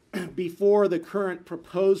before the current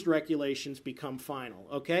proposed regulations become final,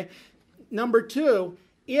 okay? Number two,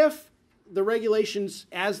 if the regulations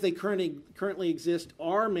as they currently exist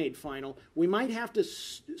are made final, we might have to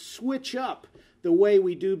switch up the way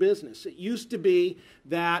we do business. It used to be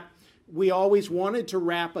that we always wanted to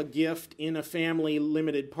wrap a gift in a family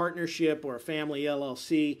limited partnership or a family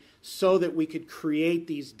LLC so that we could create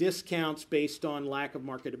these discounts based on lack of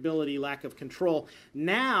marketability, lack of control.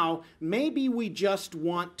 Now, maybe we just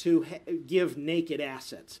want to give naked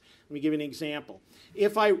assets. Let me give you an example.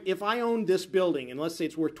 If I owned this building, and let's say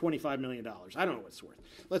it's worth $25 million. I don't know what it's worth.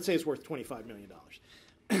 Let's say it's worth $25 million.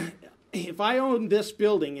 If I own this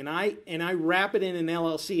building and I wrap it in an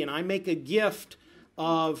LLC and I make a gift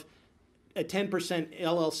of a 10%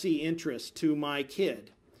 LLC interest to my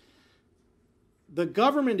kid, the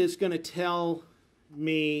government is going to tell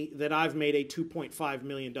me that I've made a $2.5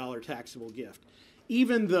 million taxable gift,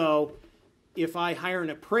 even though if I hire an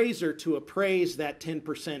appraiser to appraise that 10%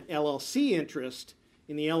 LLC interest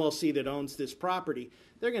in the LLC that owns this property,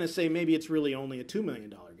 they're going to say maybe it's really only a $2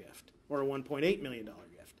 million gift or a $1.8 million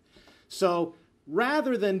gift. So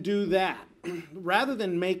rather than do that, rather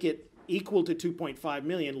than make it equal to 2.5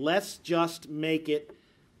 million, let's just make it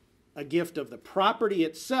a gift of the property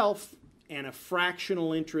itself and a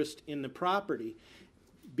fractional interest in the property,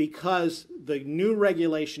 because the new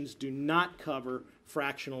regulations do not cover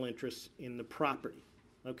fractional interests in the property.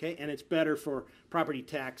 Okay, and it's better for property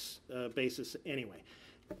tax basis anyway.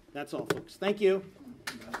 That's all, folks. Thank you.